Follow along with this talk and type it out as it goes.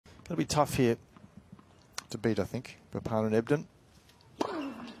That'll be tough here to beat, I think. Bopanna and Ebden.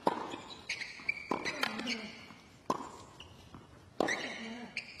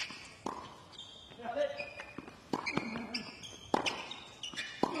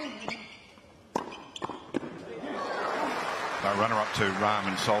 Runner-up to Rahm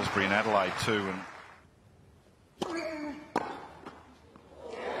and Salisbury and Adelaide too,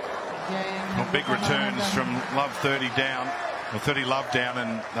 and big returns from love 30 down, or 30 love down,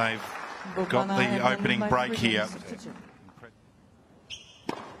 and they've got the opening break here.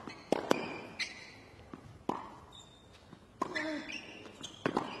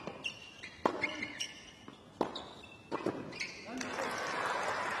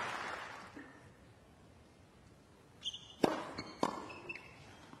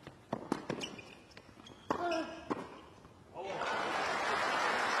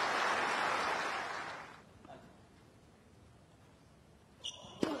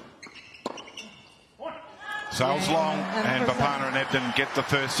 Sails long, and Bopanna and Ebden get the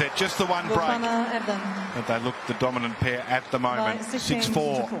first set. Just the one break. But they look the dominant pair at the moment.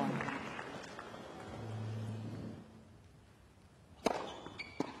 6-4.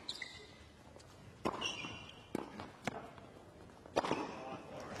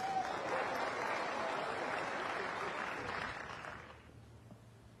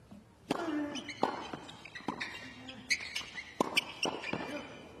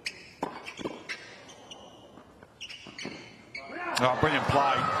 Oh, brilliant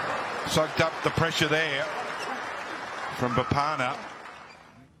play. Soaked up the pressure there from Bopanna.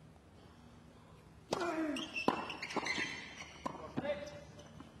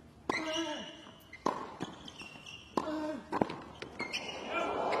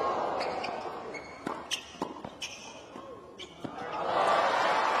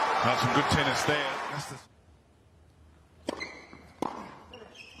 Oh, some good tennis there.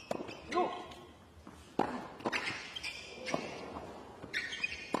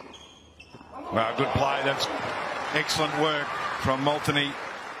 Well, good play. That's excellent work from Molteni.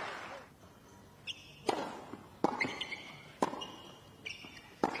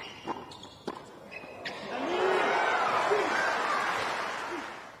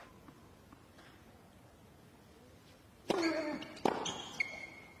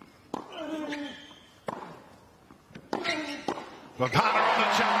 Bopanna on the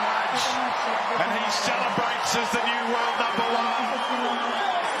charge, and he celebrates as the new world number one.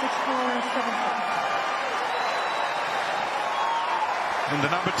 And the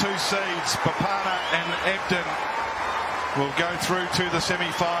number 2 seeds, Bopanna and Ebden, will go through to the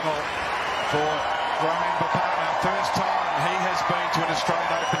semi-final. For Ryan Bopanna, first time he has been to an Australian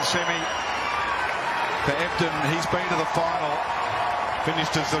Open semi. For Ebden, he's been to the final,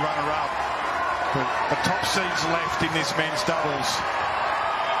 finished as the runner-up. But the top seeds left in this men's doubles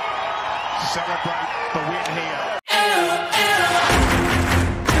celebrate the win here.